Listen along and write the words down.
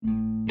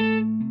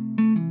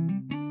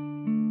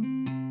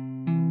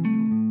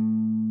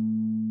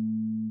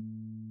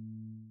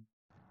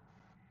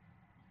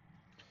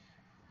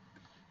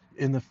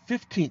in the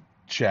 15th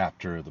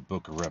chapter of the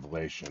book of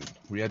Revelation,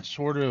 we had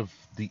sort of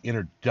the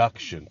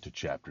introduction to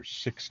chapter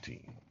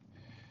 16,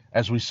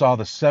 as we saw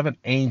the seven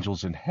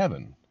angels in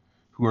heaven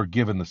who are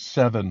given the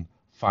seven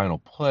final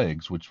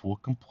plagues which will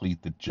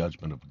complete the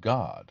judgment of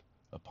God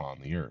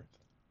upon the earth.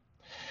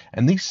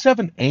 And these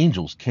seven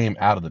angels came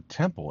out of the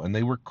temple, and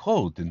they were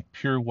clothed in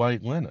pure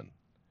white linen.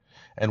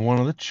 And one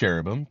of the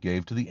cherubim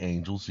gave to the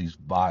angels these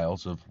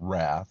vials of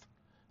wrath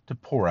to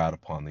pour out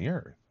upon the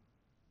earth.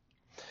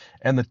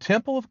 And the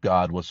temple of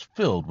God was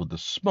filled with the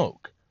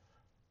smoke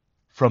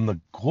from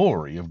the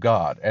glory of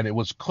God, and it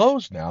was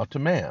closed now to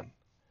man.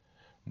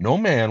 No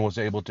man was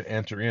able to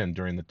enter in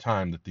during the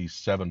time that these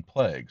seven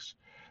plagues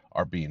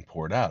are being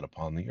poured out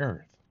upon the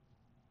earth.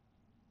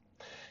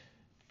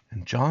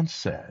 And John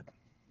said,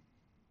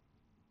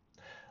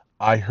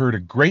 I heard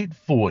a great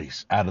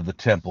voice out of the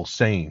temple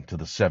saying to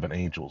the seven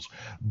angels,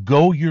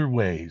 Go your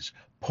ways,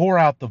 pour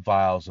out the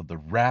vials of the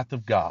wrath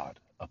of God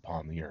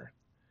upon the earth.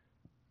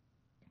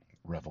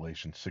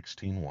 Revelation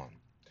 16:1.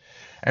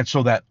 And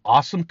so that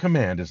awesome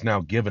command is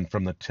now given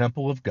from the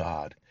temple of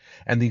God,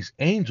 and these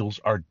angels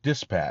are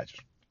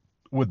dispatched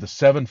with the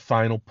seven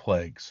final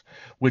plagues,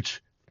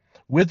 with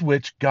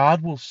which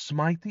God will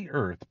smite the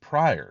earth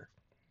prior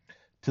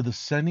to the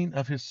sending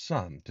of his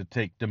Son to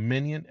take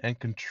dominion and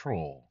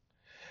control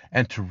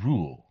and to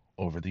rule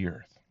over the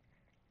earth.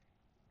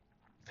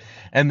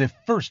 And the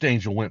first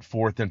angel went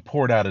forth and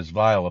poured out his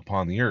vial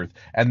upon the earth,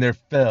 and there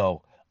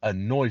fell a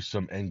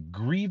noisome and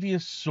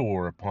grievous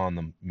sore upon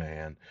the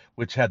man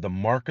which had the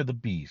mark of the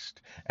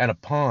beast, and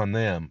upon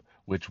them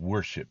which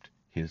worshipped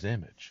his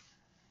image.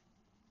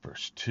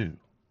 Verse 2.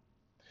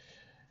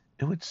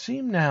 It would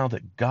seem now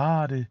that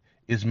God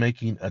is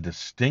making a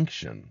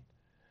distinction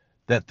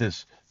that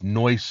this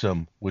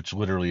noisome, which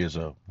literally is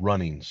a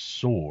running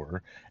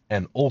sore,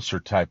 an ulcer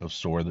type of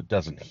sore that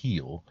doesn't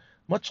heal,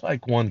 much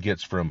like one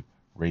gets from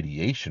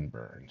radiation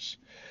burns,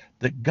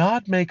 that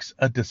God makes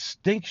a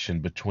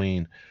distinction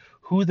between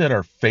who that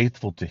are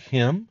faithful to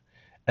him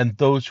and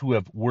those who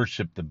have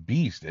worshipped the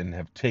beast and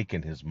have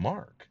taken his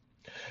mark.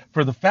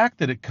 For the fact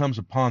that it comes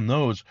upon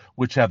those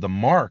which have the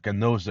mark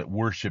and those that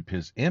worship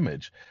his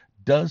image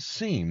does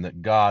seem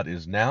that God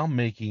is now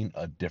making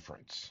a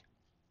difference.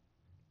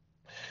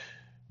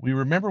 We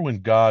remember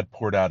when God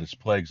poured out his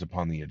plagues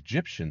upon the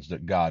Egyptians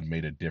that God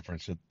made a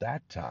difference at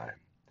that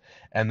time,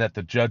 and that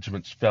the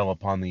judgments fell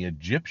upon the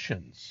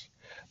Egyptians.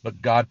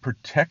 But God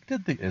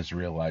protected the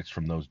Israelites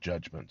from those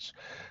judgments.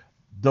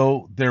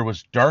 Though there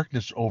was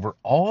darkness over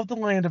all of the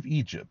land of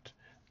Egypt,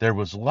 there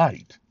was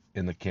light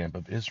in the camp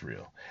of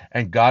Israel,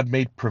 and God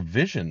made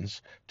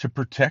provisions to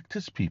protect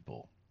his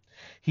people.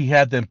 He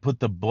had them put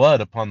the blood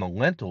upon the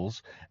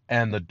lintels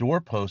and the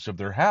doorposts of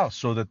their house,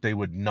 so that they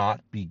would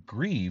not be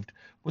grieved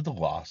with the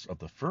loss of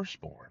the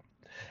firstborn,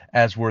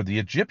 as were the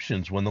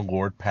Egyptians when the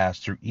Lord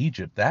passed through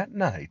Egypt that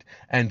night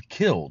and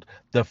killed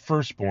the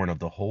firstborn of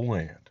the whole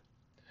land.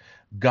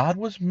 God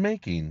was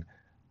making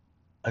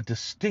a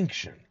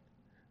distinction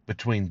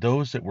between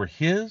those that were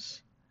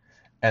his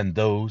and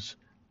those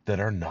that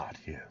are not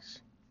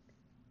his.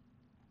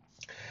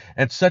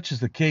 And such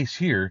is the case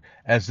here,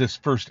 as this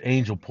first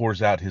angel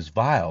pours out his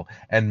vial,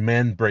 and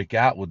men break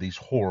out with these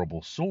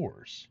horrible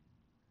sores.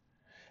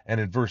 And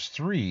in verse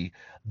 3,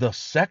 the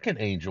second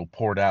angel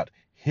poured out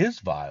his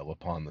vial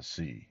upon the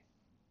sea.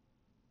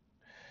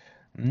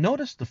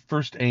 Notice the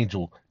first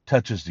angel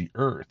touches the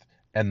earth,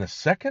 and the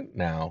second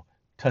now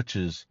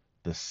touches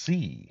the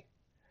sea.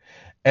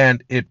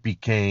 And it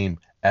became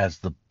as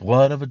the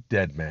blood of a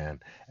dead man,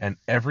 and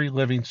every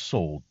living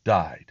soul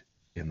died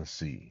in the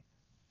sea.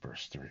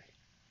 Verse 3.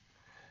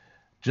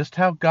 Just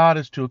how God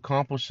is to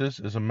accomplish this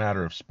is a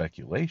matter of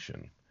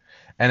speculation.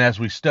 And as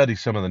we study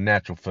some of the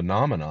natural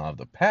phenomena of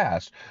the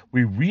past,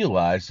 we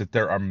realize that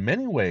there are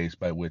many ways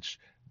by which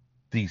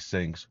these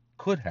things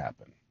could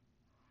happen.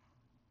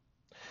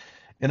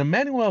 In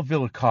Emmanuel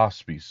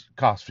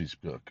Velikovsky's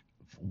book,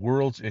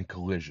 Worlds in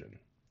Collision,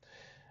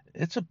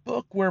 it's a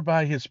book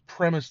whereby his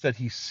premise that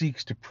he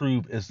seeks to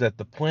prove is that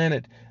the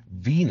planet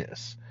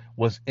Venus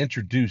was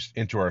introduced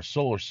into our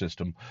solar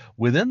system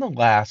within the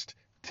last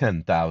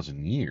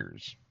 10,000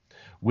 years,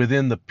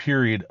 within the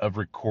period of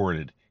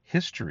recorded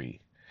history.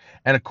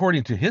 And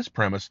according to his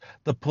premise,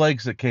 the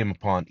plagues that came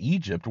upon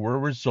Egypt were a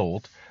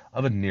result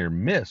of a near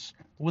miss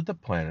with the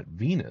planet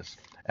Venus,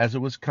 as it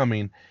was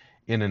coming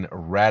in an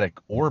erratic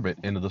orbit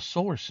into the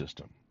solar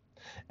system.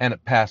 And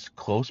it passed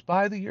close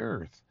by the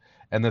Earth,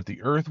 and that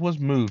the Earth was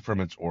moved from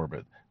its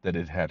orbit that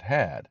it had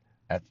had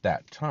at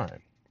that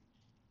time.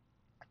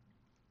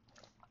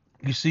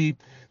 You see,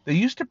 they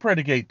used to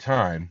predicate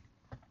time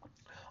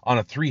on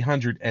a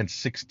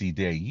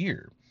 360-day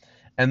year.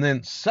 And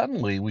then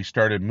suddenly we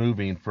started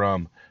moving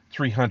from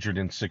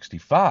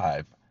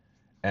 365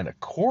 and a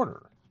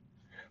quarter.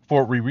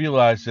 For we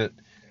realized that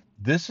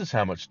this is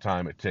how much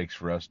time it takes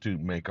for us to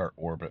make our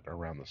orbit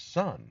around the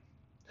sun.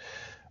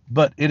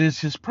 But it is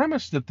his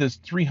premise that this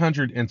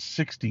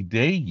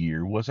 360-day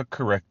year was a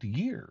correct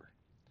year.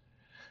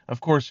 Of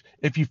course,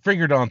 if you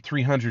figured on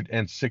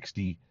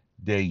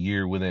 360-day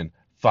year within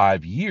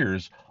 5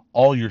 years,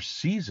 all your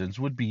seasons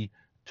would be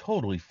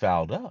totally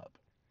fouled up.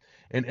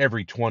 And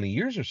every 20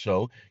 years or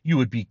so, you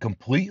would be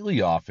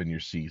completely off in your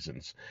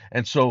seasons.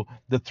 And so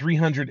the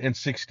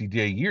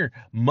 360-day year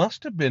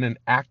must have been an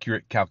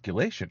accurate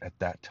calculation at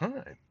that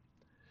time.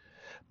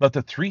 But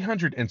the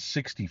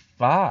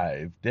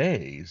 365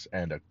 days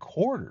and a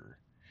quarter,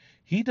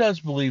 he does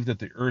believe that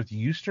the Earth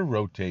used to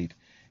rotate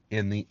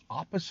in the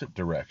opposite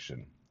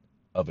direction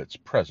of its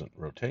present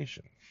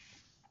rotation.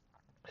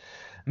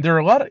 There are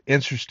a lot of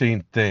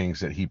interesting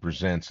things that he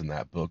presents in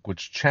that book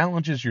which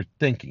challenges your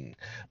thinking,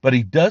 but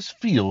he does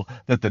feel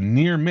that the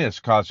near miss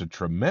caused a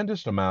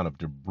tremendous amount of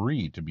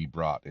debris to be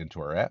brought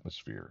into our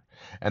atmosphere,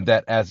 and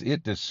that as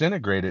it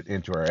disintegrated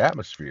into our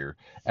atmosphere,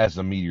 as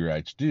the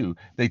meteorites do,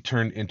 they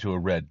turned into a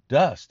red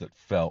dust that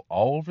fell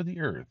all over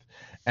the earth,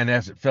 and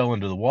as it fell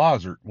into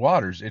the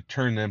waters, it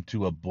turned them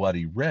to a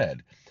bloody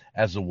red,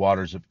 as the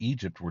waters of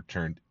Egypt were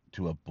turned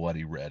to a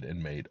bloody red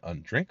and made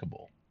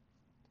undrinkable.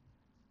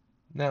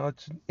 Now,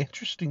 it's an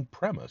interesting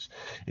premise.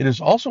 It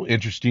is also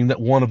interesting that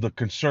one of the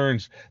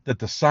concerns that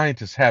the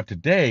scientists have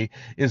today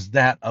is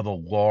that of a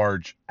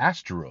large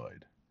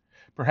asteroid,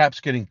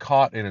 perhaps getting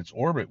caught in its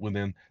orbit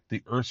within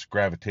the Earth's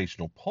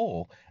gravitational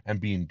pull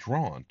and being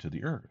drawn to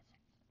the Earth,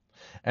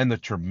 and the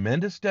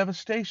tremendous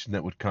devastation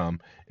that would come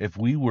if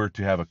we were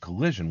to have a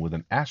collision with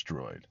an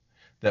asteroid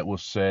that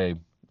was, say,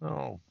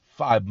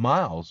 5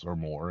 miles or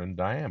more in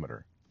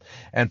diameter.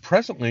 And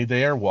presently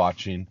they are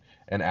watching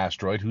an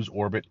asteroid whose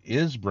orbit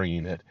is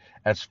bringing it,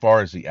 as far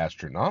as the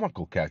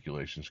astronomical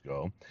calculations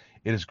go,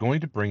 it is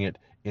going to bring it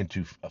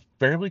into a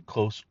fairly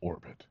close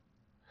orbit.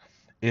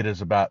 It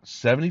is about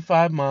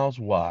 75 miles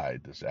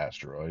wide, this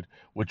asteroid,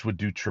 which would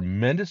do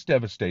tremendous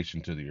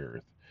devastation to the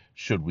Earth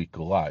should we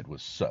collide with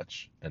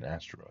such an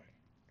asteroid.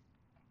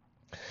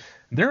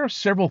 There are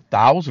several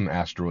thousand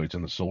asteroids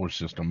in the solar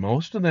system,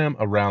 most of them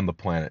around the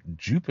planet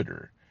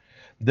Jupiter.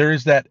 There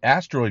is that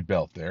asteroid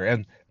belt there,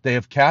 and they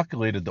have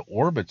calculated the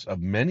orbits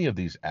of many of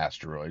these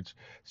asteroids.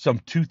 Some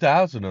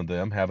 2,000 of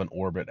them have an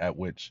orbit at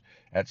which,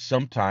 at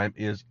some time,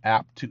 is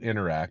apt to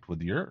interact with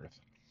the Earth.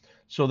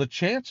 So the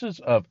chances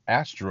of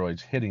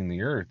asteroids hitting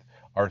the Earth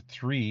are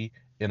 3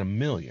 in a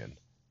million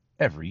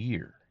every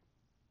year.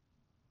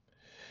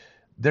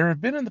 There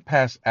have been in the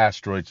past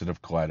asteroids that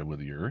have collided with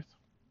the Earth.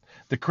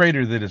 The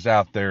crater that is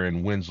out there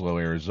in Winslow,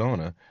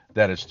 Arizona,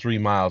 that is 3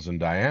 miles in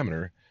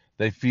diameter,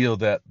 they feel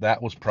that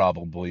that was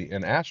probably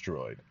an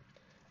asteroid.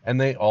 And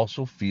they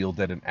also feel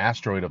that an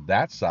asteroid of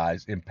that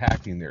size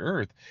impacting the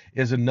Earth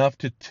is enough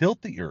to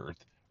tilt the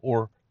Earth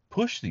or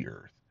push the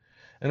Earth.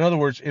 In other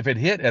words, if it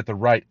hit at the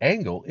right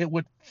angle, it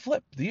would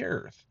flip the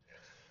Earth.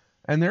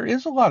 And there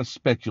is a lot of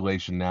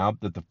speculation now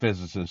that the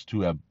physicists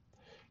who have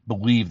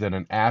believed that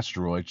an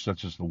asteroid,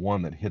 such as the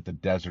one that hit the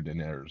desert in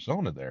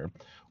Arizona there,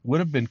 would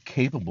have been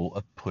capable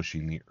of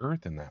pushing the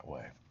Earth in that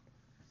way.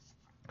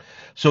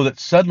 So that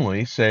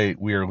suddenly, say,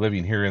 we are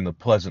living here in the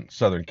pleasant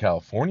Southern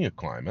California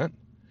climate,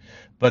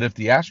 but if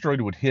the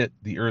asteroid would hit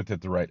the Earth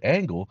at the right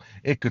angle,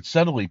 it could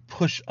suddenly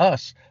push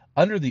us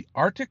under the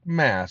Arctic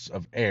mass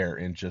of air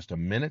in just a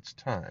minute's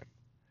time.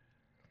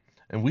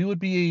 And we would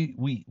be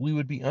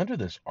under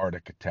this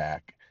Arctic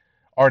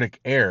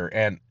air,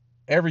 and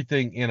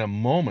everything in a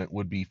moment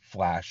would be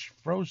flash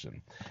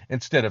frozen.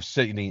 Instead of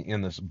sitting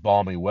in this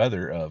balmy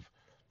weather of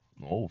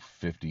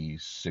 50,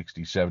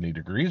 60, 70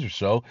 degrees or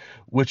so,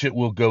 which it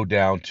will go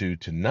down to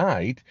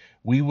tonight,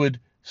 we would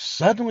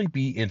suddenly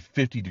be in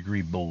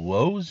 50-degree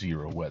below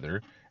zero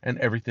weather, and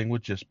everything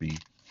would just be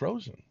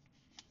frozen.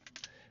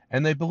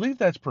 And they believe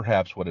that's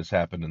perhaps what has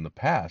happened in the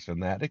past,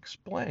 and that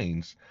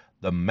explains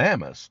the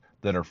mammoths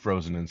that are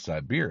frozen in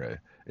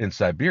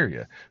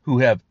Siberia, who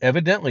have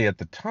evidently at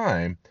the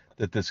time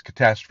that this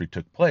catastrophe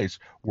took place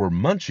were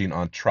munching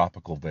on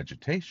tropical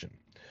vegetation.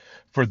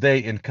 For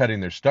they, in cutting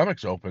their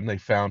stomachs open, they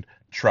found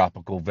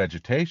tropical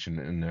vegetation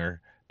in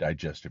their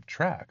digestive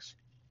tracts.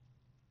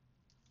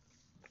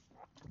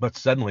 But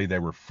suddenly they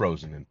were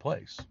frozen in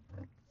place.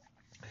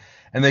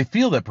 And they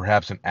feel that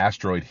perhaps an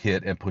asteroid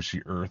hit and pushed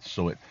the Earth,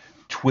 so it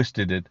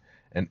twisted it.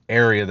 An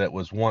area that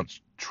was once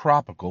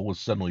tropical was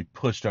suddenly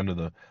pushed under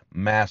the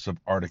mass of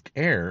Arctic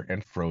air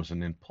and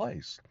frozen in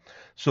place.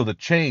 So the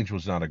change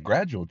was not a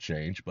gradual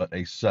change, but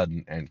a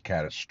sudden and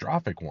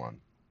catastrophic one.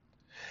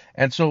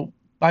 And so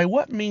by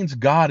what means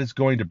God is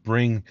going to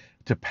bring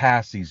to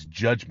pass these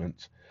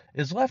judgments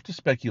is left to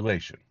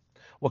speculation.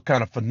 What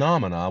kind of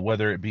phenomena,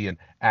 whether it be an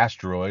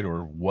asteroid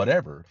or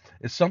whatever,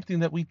 is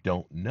something that we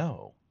don't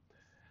know.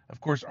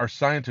 Of course, our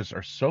scientists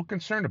are so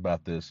concerned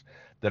about this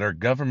that our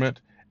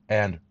government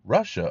and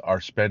Russia are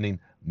spending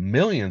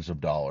millions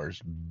of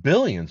dollars,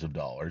 billions of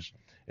dollars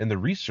in the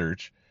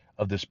research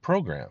of this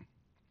program.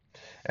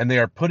 And they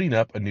are putting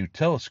up a new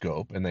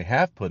telescope, and they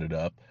have put it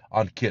up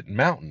on Kitten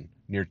Mountain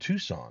near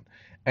Tucson.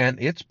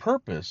 And its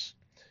purpose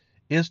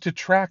is to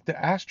track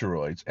the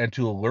asteroids and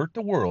to alert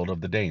the world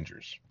of the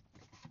dangers.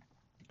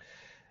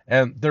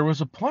 And there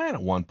was a plan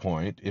at one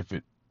point, if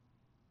it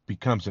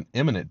becomes an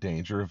imminent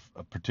danger of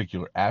a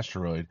particular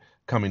asteroid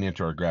coming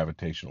into our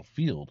gravitational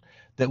field,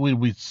 that we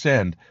would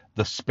send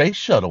the space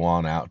shuttle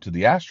on out to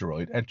the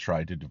asteroid and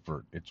try to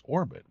divert its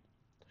orbit.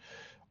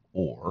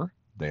 Or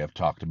they have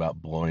talked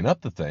about blowing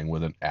up the thing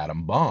with an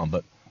atom bomb,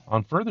 but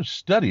on further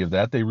study of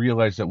that, they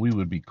realized that we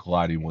would be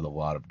colliding with a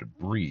lot of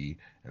debris,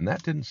 and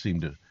that didn't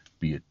seem to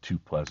be too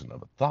pleasant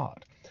of a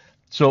thought.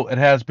 So it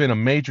has been a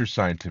major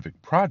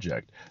scientific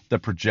project, the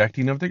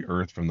projecting of the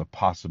Earth from the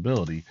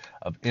possibility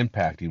of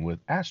impacting with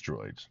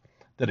asteroids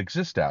that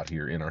exist out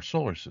here in our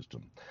solar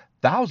system.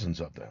 Thousands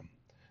of them.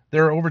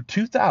 There are over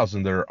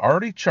 2,000 that are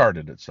already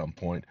charted at some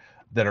point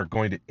that are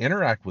going to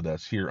interact with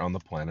us here on the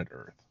planet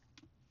Earth.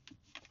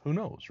 Who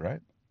knows,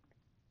 right?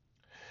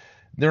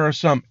 There are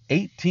some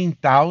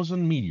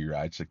 18,000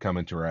 meteorites that come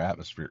into our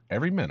atmosphere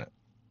every minute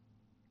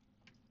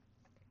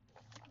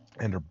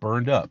and are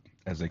burned up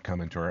as they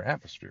come into our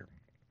atmosphere.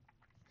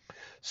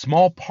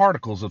 Small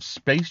particles of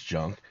space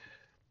junk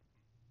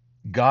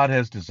God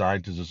has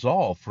designed to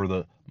dissolve for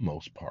the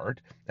most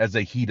part as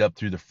they heat up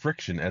through the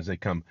friction as they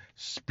come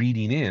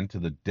speeding into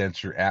the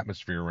denser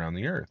atmosphere around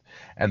the Earth.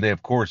 And they,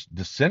 of course,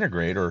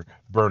 disintegrate or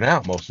burn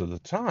out most of the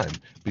time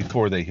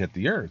before they hit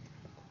the Earth.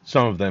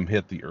 Some of them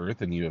hit the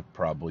Earth, and you have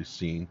probably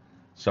seen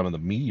some of the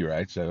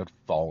meteorites that have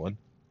fallen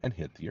and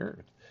hit the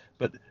Earth.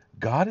 But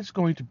God is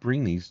going to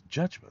bring these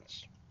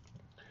judgments.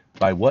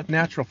 By what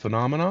natural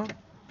phenomenon?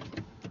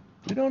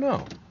 We don't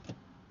know.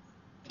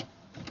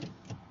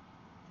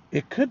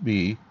 It could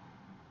be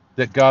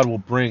that God will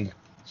bring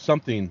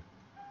something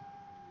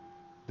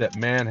that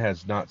man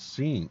has not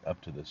seen up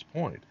to this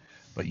point,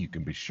 but you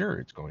can be sure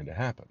it's going to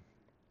happen.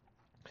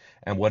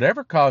 And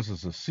whatever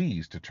causes the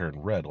seas to turn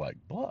red like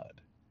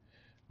blood,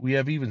 we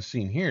have even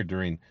seen here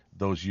during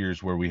those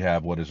years where we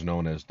have what is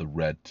known as the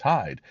red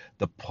tide.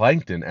 The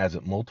plankton, as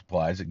it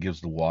multiplies, it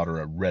gives the water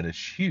a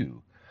reddish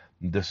hue.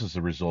 This is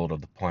the result of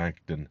the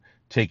plankton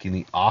taking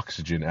the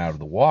oxygen out of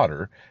the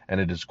water,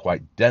 and it is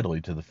quite deadly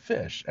to the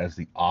fish as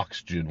the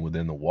oxygen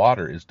within the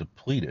water is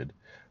depleted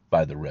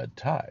by the red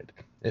tide.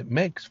 It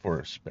makes for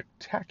a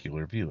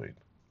spectacular viewing.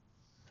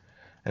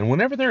 And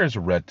whenever there is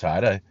a red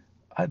tide,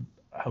 I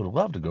would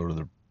love to go to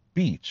the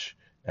beach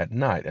at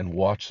night and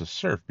watch the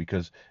surf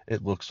because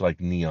it looks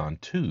like neon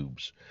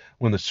tubes.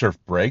 When the surf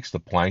breaks, the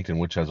plankton,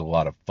 which has a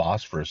lot of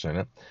phosphorus in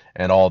it,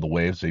 and all the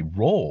waves, they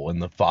roll,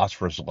 and the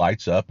phosphorus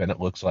lights up, and it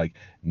looks like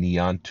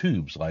neon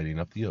tubes lighting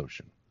up the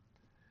ocean.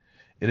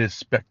 It is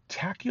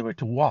spectacular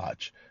to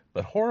watch,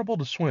 but horrible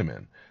to swim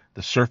in.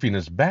 The surfing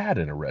is bad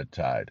in a red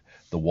tide.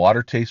 The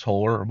water tastes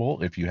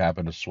horrible if you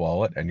happen to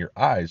swallow it, and your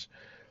eyes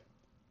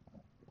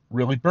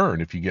really burn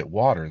if you get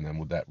water in them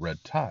with that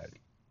red tide.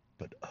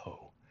 But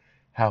oh,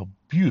 how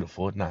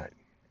beautiful at night.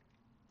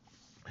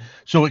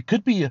 So it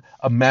could be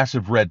a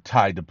massive red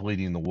tide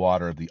depleting the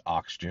water of the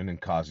oxygen and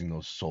causing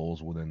those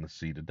souls within the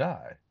sea to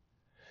die.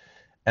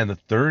 And the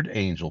third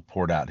angel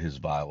poured out his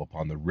vial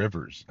upon the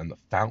rivers and the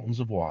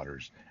fountains of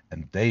waters,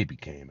 and they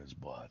became as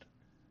blood.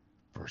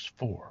 Verse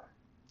 4.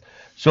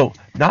 So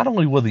not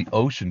only will the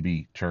ocean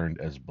be turned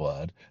as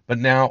blood, but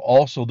now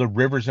also the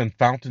rivers and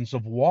fountains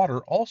of water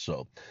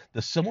also.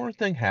 The similar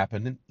thing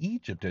happened in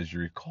Egypt, as you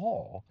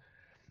recall,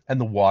 and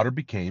the water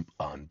became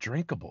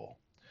undrinkable.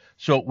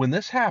 So when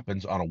this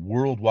happens on a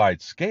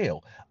worldwide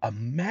scale,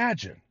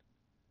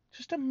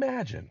 just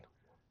imagine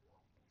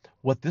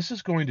what this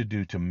is going to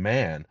do to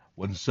man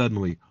when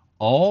suddenly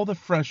all the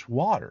fresh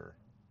water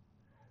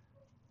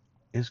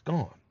is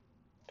gone.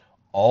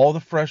 All the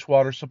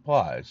freshwater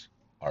supplies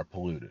are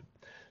polluted.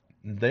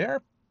 They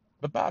are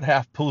about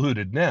half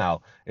polluted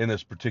now in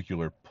this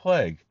particular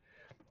plague.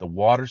 The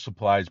water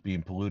supplies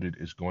being polluted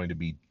is going to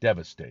be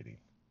devastating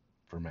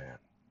for man.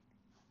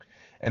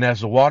 And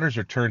as the waters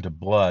are turned to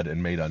blood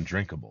and made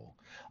undrinkable,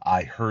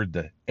 I heard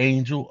the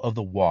angel of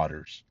the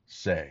waters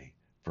say,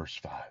 verse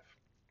 5.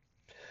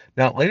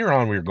 Now, later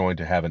on, we are going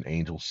to have an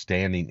angel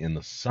standing in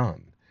the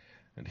sun.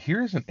 And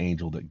here is an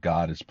angel that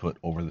God has put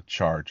over the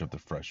charge of the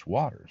fresh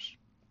waters.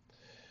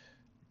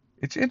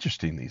 It's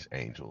interesting, these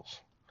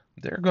angels.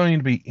 They're going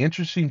to be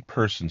interesting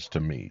persons to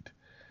meet.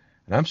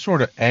 And I'm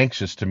sort of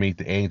anxious to meet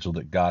the angel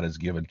that God has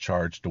given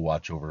charge to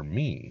watch over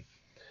me.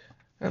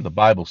 And the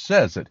Bible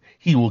says that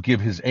he will give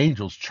his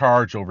angels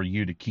charge over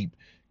you to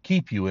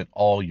keep you in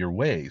all your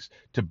ways,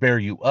 to bear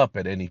you up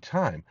at any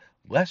time,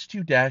 lest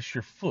you dash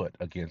your foot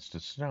against a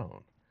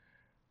stone.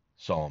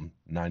 Psalm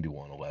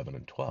 91, 11,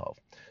 and 12.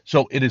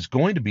 So it is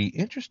going to be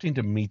interesting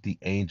to meet the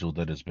angel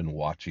that has been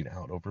watching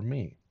out over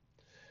me.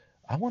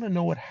 I want to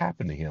know what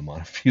happened to him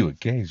on a few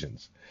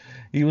occasions.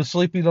 He was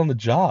sleeping on the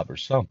job or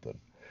something.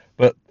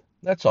 But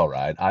that's all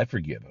right. I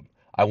forgive him.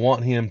 I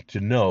want him to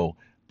know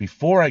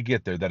before I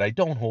get there that I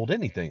don't hold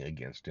anything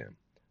against him.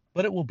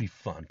 But it will be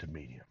fun to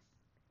meet him.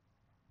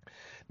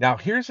 Now,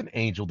 here's an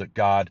angel that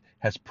God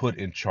has put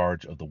in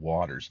charge of the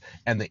waters.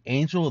 And the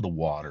angel of the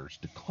waters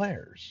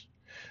declares,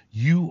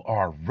 "You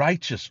are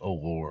righteous, O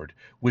Lord,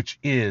 which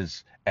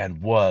is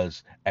and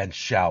was and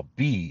shall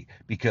be,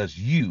 because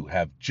you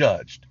have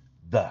judged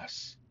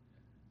thus."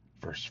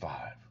 Verse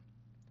 5.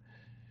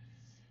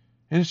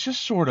 It's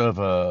just sort of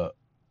a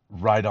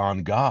right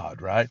on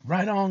God, right?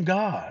 Right on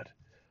God.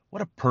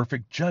 What a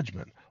perfect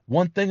judgment.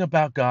 One thing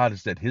about God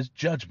is that his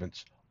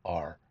judgments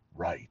are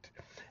right.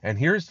 And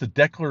here's the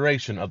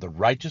declaration of the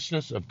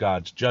righteousness of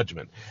God's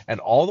judgment. And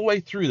all the way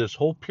through this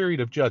whole period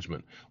of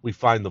judgment, we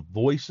find the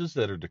voices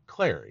that are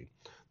declaring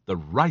the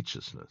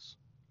righteousness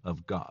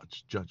of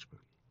God's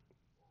judgment.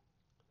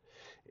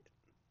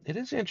 It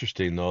is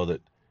interesting, though,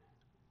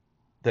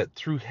 that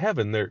through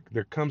heaven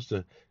there comes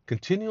the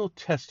continual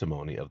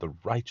testimony of the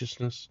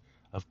righteousness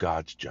of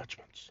God's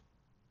judgments.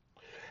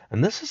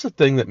 And this is a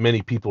thing that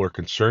many people are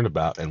concerned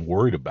about and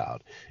worried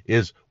about,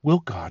 is, will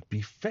God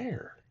be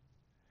fair?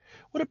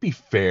 Would it be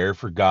fair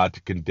for God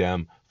to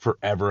condemn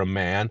forever a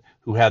man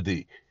who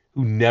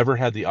never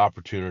had the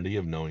opportunity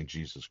of knowing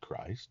Jesus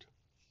Christ?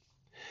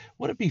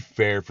 Would it be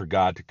fair for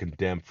God to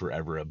condemn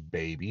forever a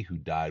baby who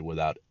died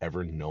without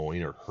ever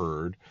knowing or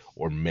heard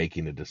or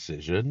making a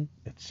decision,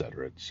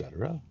 etc.,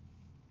 etc.?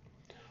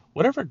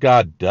 Whatever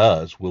God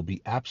does will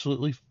be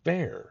absolutely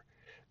fair.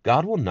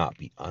 God will not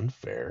be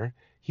unfair.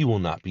 He will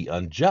not be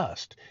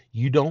unjust.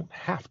 You don't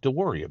have to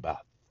worry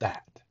about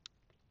that.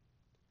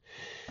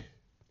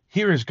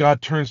 Here, as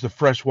God turns the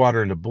fresh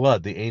water into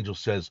blood, the angel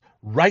says,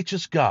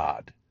 "Righteous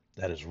God,"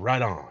 that is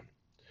right on.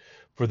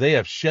 "For they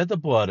have shed the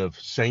blood of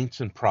saints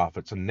and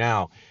prophets, and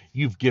now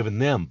you've given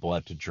them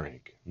blood to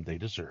drink. And they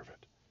deserve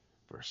it."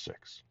 Verse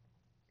 6.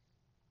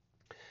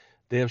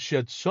 They have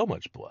shed so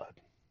much blood.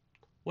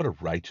 What a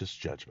righteous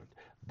judgment.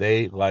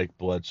 They like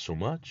blood so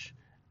much,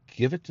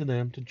 give it to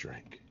them to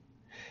drink.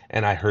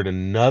 And I heard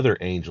another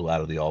angel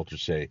out of the altar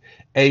say,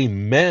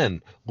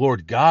 "Amen,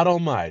 Lord God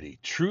Almighty,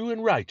 true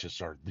and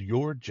righteous are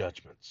your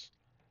judgments."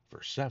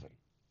 Verse 7.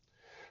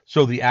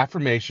 So the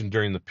affirmation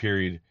during the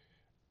period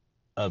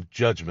of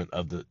judgment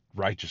of the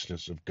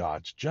righteousness of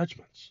God's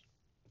judgments.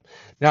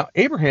 Now,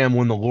 Abraham,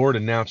 when the Lord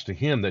announced to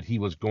him that he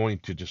was going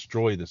to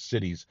destroy the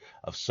cities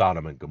of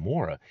Sodom and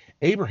Gomorrah,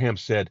 Abraham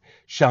said,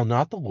 "Shall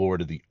not the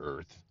Lord of the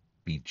earth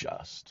be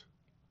just?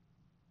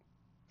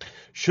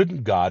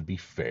 Shouldn't God be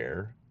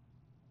fair?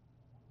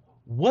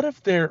 What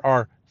if there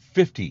are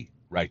 50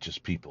 righteous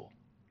people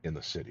in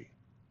the city?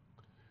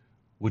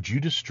 Would you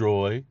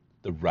destroy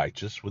the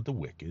righteous with the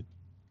wicked?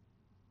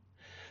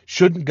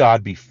 Shouldn't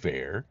God be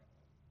fair?"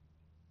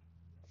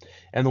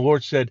 And the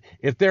Lord said,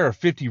 "If there are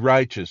 50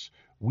 righteous,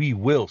 we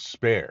will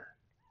spare."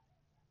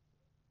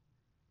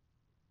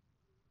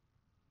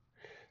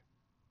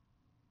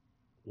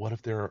 What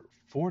if there are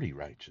 40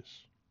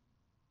 righteous?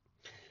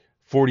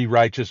 40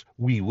 righteous,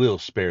 we will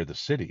spare the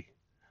city.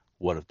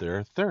 What if there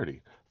are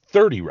 30?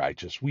 30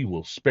 righteous, we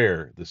will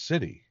spare the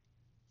city.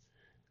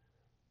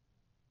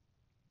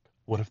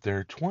 What if there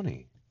are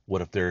 20?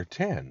 What if there are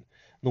 10? And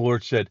the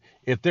Lord said,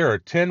 "If there are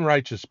 10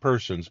 righteous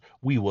persons,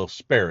 we will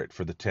spare it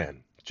for the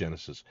 10.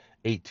 Genesis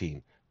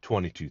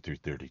 18:22 through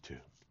 32.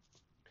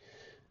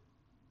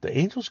 The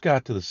angels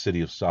got to the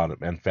city of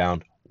Sodom and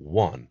found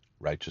one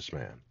righteous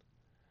man.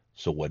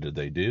 So what did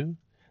they do?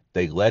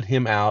 They led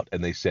him out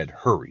and they said,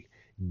 "Hurry,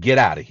 get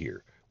out of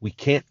here. We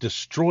can't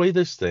destroy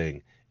this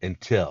thing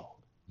until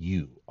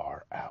you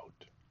are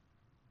out."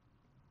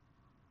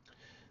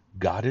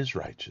 God is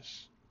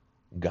righteous.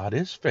 God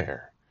is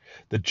fair.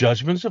 The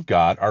judgments of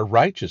God are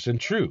righteous and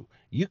true.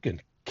 You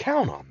can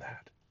count on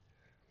that.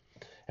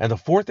 And the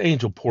fourth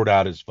angel poured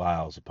out his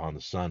vials upon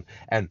the sun,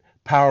 and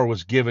power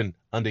was given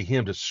unto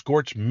him to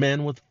scorch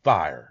men with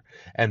fire.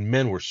 And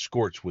men were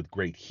scorched with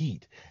great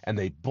heat, and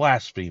they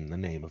blasphemed the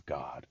name of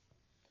God.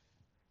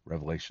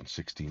 Revelation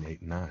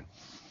 16:8 and 9.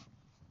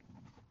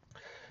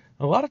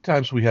 A lot of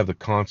times we have the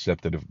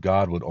concept that if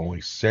God would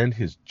only send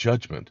his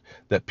judgment,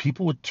 that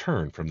people would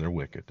turn from their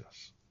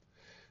wickedness.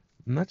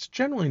 And that's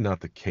generally not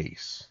the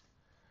case.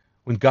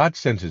 When God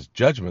sends his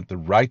judgment, the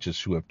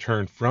righteous who have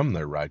turned from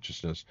their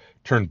righteousness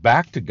turn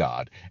back to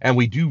God. And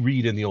we do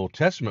read in the Old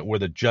Testament where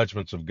the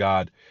judgments of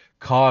God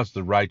cause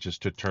the righteous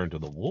to turn to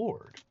the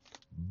Lord.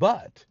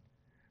 But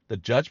the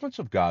judgments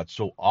of God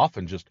so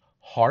often just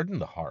harden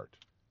the heart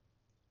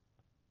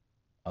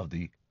of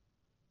the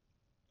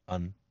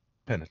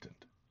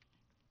unpenitent.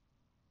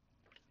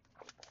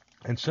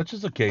 And such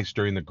is the case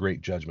during the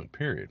Great Judgment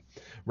period.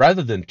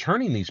 Rather than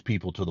turning these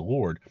people to the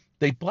Lord,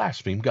 they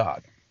blaspheme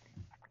God.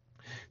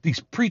 These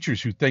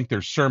preachers who think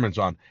their sermons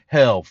on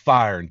hell,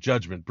 fire, and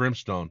judgment,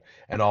 brimstone,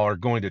 and all are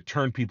going to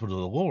turn people to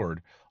the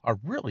Lord are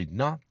really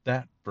not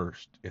that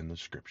versed in the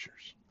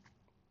Scriptures.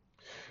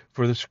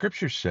 For the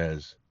Scripture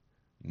says,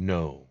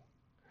 "Know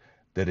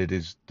that it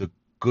is the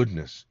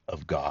goodness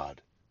of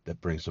God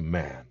that brings a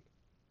man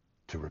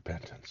to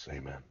repentance."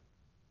 Amen.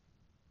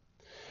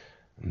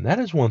 And that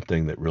is one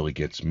thing that really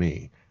gets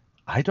me.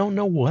 I don't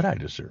know what I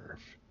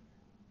deserve.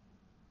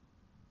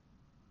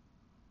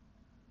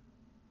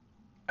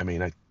 I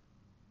mean,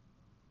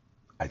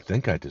 I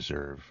think I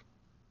deserve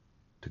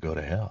to go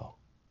to hell.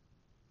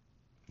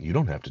 You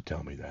don't have to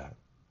tell me that.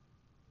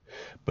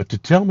 But to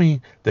tell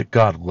me that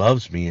God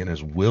loves me and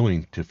is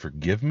willing to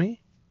forgive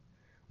me,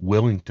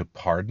 willing to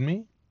pardon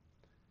me,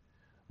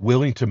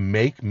 willing to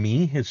make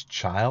me his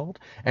child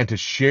and to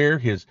share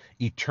his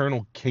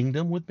eternal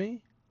kingdom with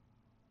me,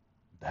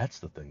 that's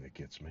the thing that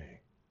gets me.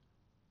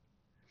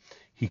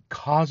 He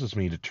causes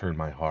me to turn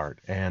my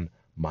heart and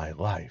my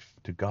life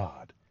to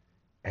God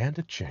and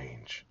to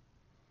change.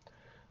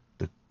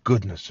 The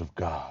goodness of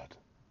God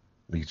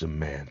leads a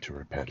man to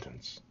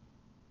repentance.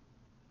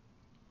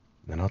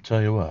 And I'll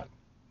tell you what,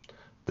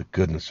 the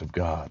goodness of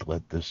God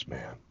led this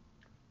man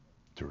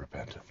to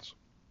repentance.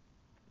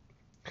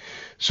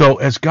 So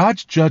as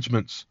God's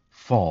judgments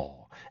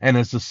fall, and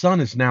as the sun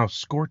is now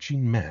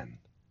scorching men,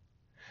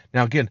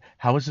 now again,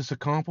 how is this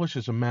accomplished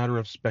is a matter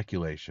of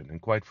speculation,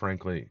 and quite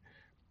frankly,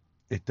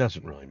 it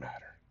doesn't really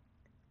matter.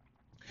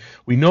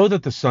 We know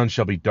that the sun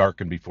shall be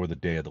darkened before the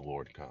day of the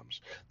Lord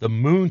comes. The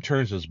moon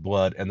turns as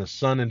blood, and the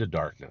sun into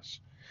darkness.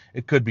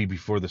 It could be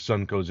before the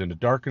sun goes into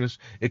darkness.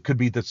 It could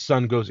be the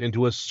sun goes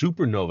into a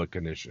supernova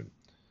condition.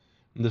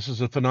 And this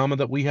is a phenomenon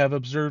that we have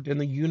observed in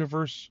the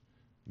universe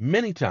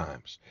many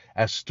times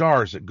as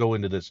stars that go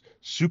into this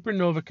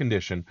supernova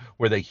condition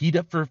where they heat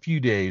up for a few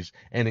days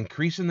and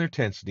increase in their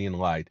intensity and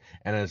light,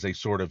 and as they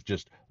sort of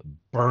just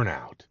burn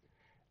out,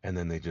 and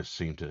then they just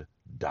seem to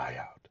die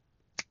out.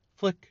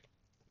 Flick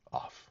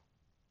off.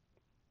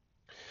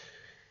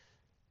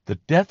 The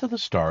death of the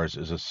stars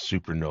is a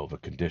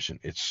supernova condition.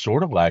 It's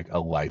sort of like a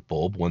light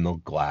bulb when the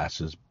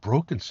glass is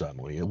broken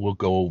suddenly. It will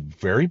go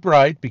very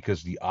bright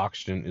because the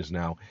oxygen is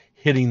now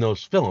hitting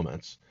those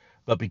filaments.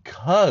 But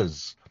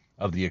because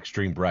of the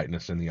extreme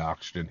brightness and the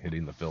oxygen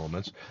hitting the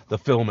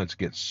filaments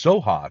get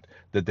so hot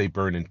that they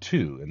burn in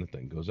two and the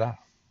thing goes out.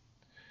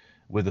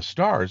 With the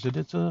stars,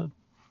 it's a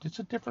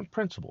different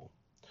principle.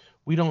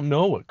 We don't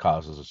know what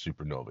causes a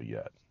supernova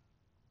yet.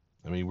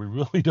 I mean, we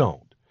really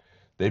don't.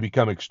 They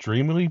become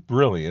extremely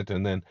brilliant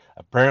and then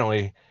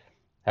apparently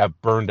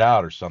have burned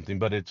out or something,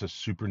 but it's a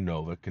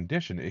supernova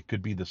condition. It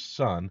could be the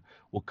sun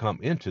will come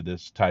into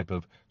this type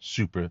of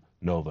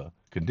supernova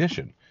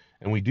condition.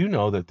 And we do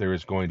know that there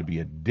is going to be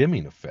a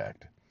dimming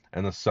effect,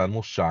 and the sun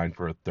will shine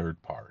for a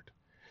third part,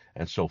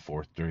 and so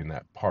forth during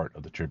that part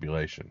of the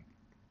tribulation.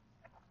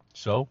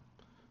 So,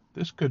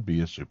 this could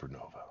be a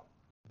supernova.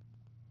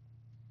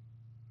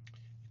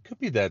 Could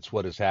be that's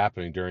what is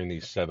happening during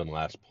these 7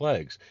 last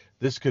plagues.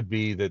 This could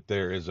be that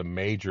there is a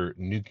major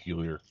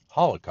nuclear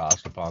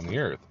holocaust upon the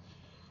earth,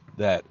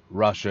 that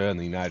Russia and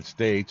the United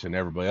States and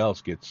everybody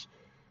else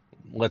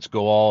lets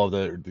all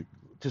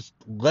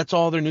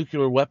their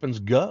nuclear weapons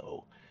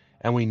go.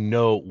 And we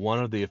know one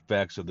of the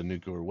effects of the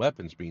nuclear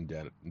weapons being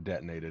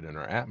detonated in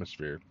our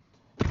atmosphere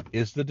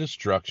is the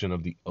destruction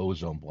of the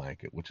ozone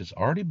blanket, which has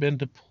already been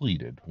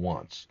depleted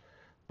once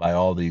by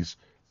all these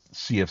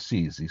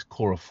CFCs, these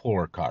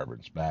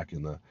chlorofluorocarbons back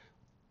in the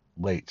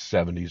late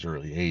 70s,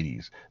 early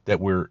 80s, that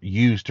were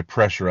used to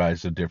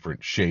pressurize the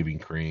different shaving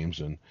creams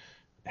and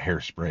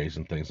hairsprays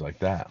and things like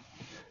that.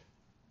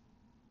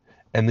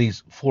 And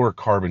these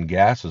fluorocarbon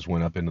gases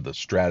went up into the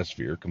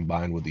stratosphere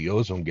combined with the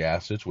ozone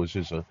gases, which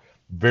is a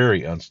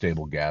very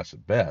unstable gas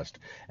at best.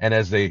 And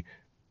as they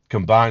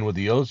combined with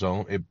the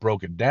ozone, it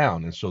broke it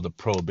down. And so the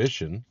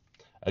prohibition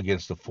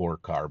against the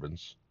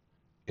fluorocarbons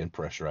in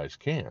pressurized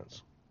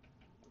cans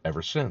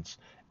ever since.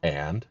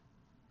 And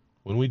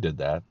when we did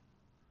that,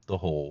 the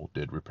hole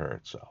did repair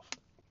itself.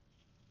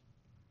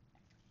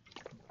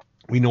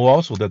 We know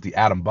also that the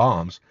atom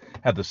bombs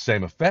have the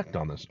same effect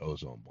on this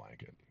ozone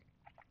blanket,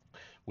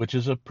 which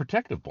is a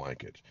protective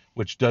blanket,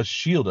 which does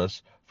shield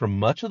us from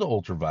much of the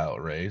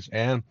ultraviolet rays,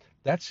 and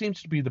that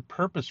seems to be the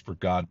purpose for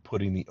God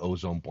putting the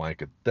ozone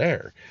blanket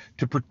there,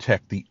 to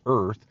protect the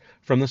earth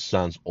from the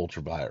sun's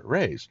ultraviolet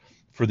rays.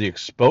 For the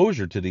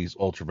exposure to these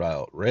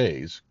ultraviolet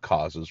rays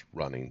causes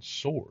running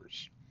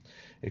sores.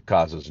 It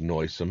causes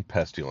noisome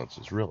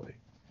pestilences, really.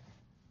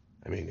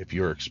 I mean, if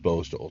you're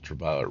exposed to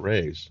ultraviolet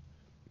rays,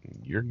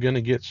 you're going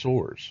to get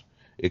sores.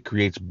 It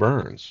creates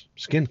burns,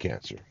 skin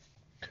cancer.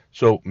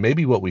 So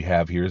maybe what we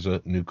have here is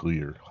a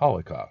nuclear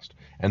holocaust.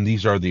 And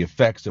these are the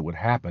effects that would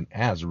happen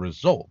as a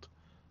result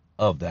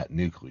of that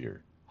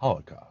nuclear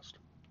holocaust.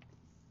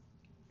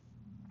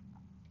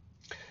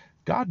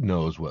 God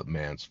knows what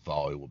man's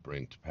folly will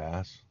bring to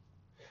pass.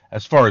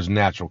 As far as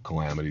natural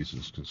calamities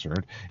is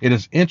concerned, it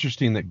is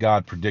interesting that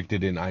God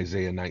predicted in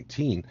Isaiah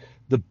 19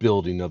 the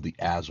building of the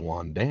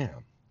Aswan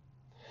Dam.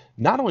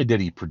 Not only did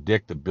he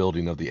predict the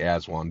building of the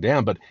Aswan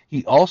Dam, but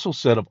he also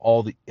said of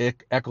all the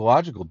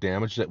ecological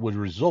damage that would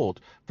result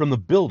from the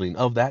building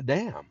of that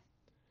dam.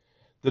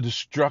 The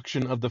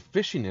destruction of the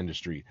fishing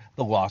industry,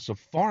 the loss of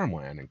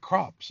farmland and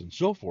crops and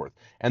so forth,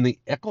 and the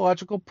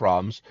ecological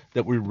problems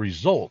that would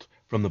result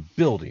from the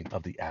building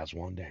of the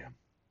Aswan Dam.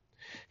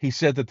 He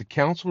said that the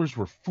counselors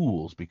were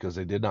fools because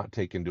they did not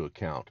take into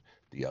account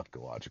the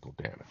ecological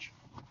damage.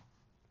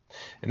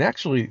 And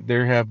actually,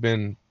 there have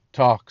been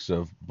talks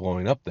of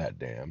blowing up that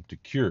dam to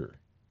cure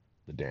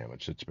the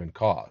damage that's been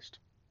caused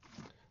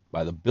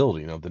by the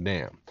building of the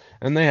dam.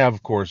 And they have,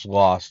 of course,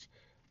 lost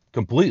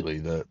completely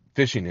the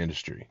fishing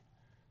industry.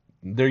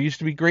 There used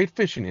to be great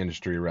fishing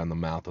industry around the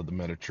mouth of the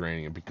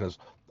Mediterranean because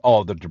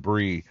all the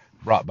debris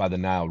brought by the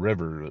Nile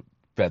River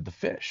fed the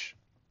fish.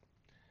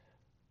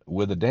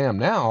 With the dam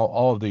now,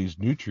 all of these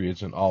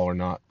nutrients and all are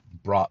not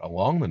brought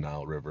along the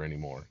Nile River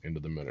anymore into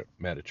the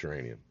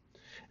Mediterranean.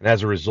 And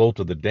as a result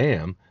of the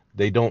dam,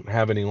 they don't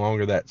have any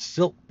longer that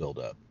silt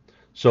buildup.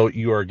 So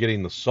you are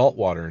getting the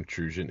saltwater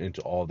intrusion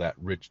into all that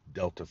rich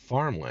delta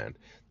farmland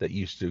that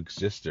used to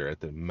exist there at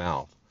the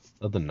mouth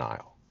of the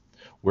Nile,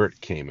 where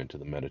it came into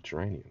the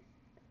Mediterranean.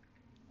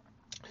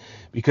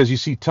 Because you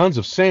see, tons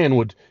of sand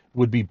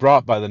would be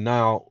brought by the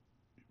Nile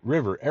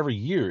River every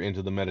year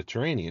into the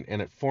Mediterranean,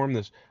 and it formed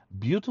this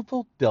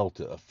beautiful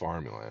delta of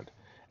farmland.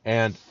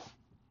 And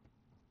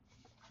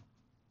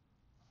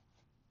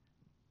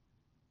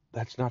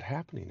that's not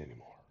happening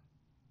anymore.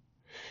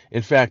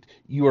 In fact,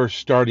 you are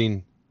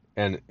starting,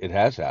 and it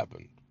has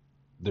happened,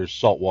 there's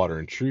saltwater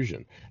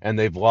intrusion, and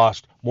they've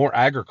lost more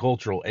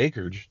agricultural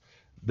acreage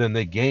than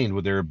they gained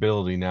with their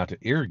ability now to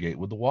irrigate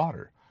with the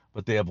water.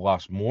 But they have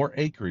lost more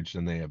acreage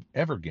than they have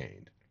ever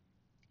gained,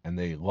 and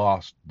they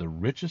lost the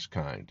richest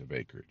kind of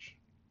acreage.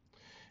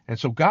 And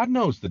so God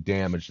knows the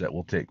damage that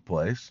will take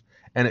place,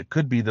 and it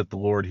could be that the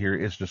Lord here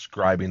is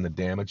describing the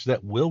damage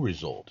that will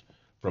result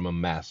from a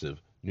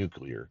massive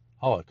nuclear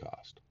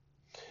holocaust.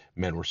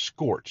 Men were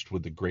scorched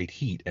with the great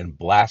heat and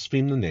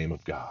blasphemed the name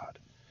of God,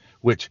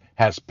 which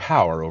has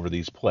power over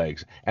these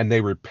plagues, and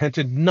they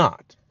repented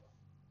not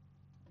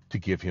to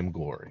give him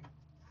glory.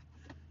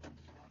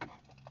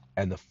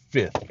 And the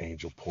fifth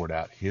angel poured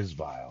out his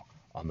vial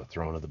on the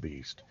throne of the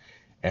beast,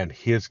 and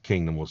his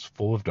kingdom was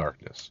full of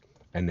darkness,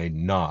 and they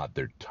gnawed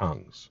their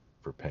tongues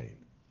for pain.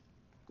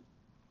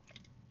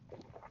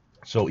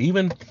 So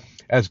even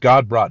as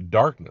God brought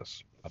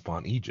darkness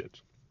upon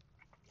Egypt,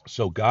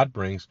 so God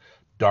brings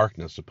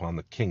darkness upon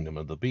the kingdom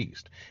of the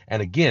beast.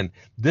 And again,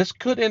 this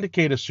could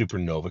indicate a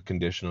supernova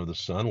condition of the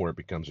sun where it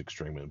becomes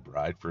extremely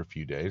bright for a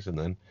few days and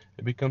then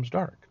it becomes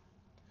dark.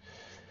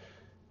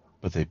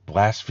 But they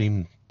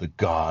blasphemed the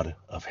God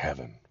of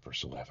heaven,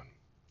 verse 11.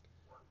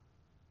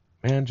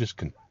 Man just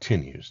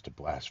continues to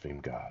blaspheme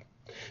God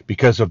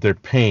because of their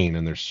pain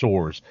and their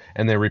sores,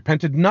 and they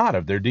repented not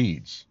of their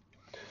deeds.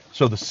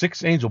 So the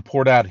sixth angel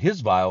poured out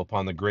his vial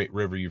upon the great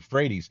river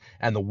Euphrates,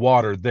 and the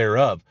water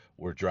thereof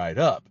were dried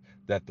up,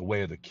 that the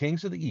way of the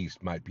kings of the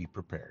east might be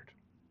prepared.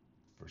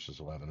 Verses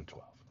 11 and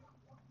 12.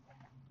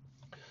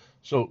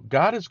 So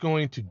God is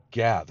going to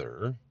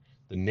gather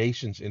the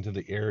nations into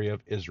the area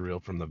of Israel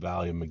from the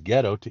valley of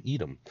Megiddo to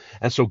Edom.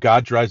 And so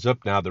God dries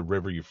up now the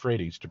river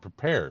Euphrates to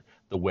prepare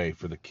the way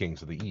for the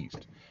kings of the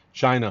east.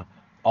 China,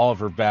 all of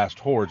her vast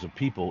hordes of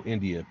people,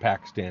 India,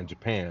 Pakistan,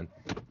 Japan,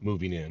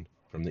 moving in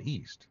from the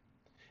east.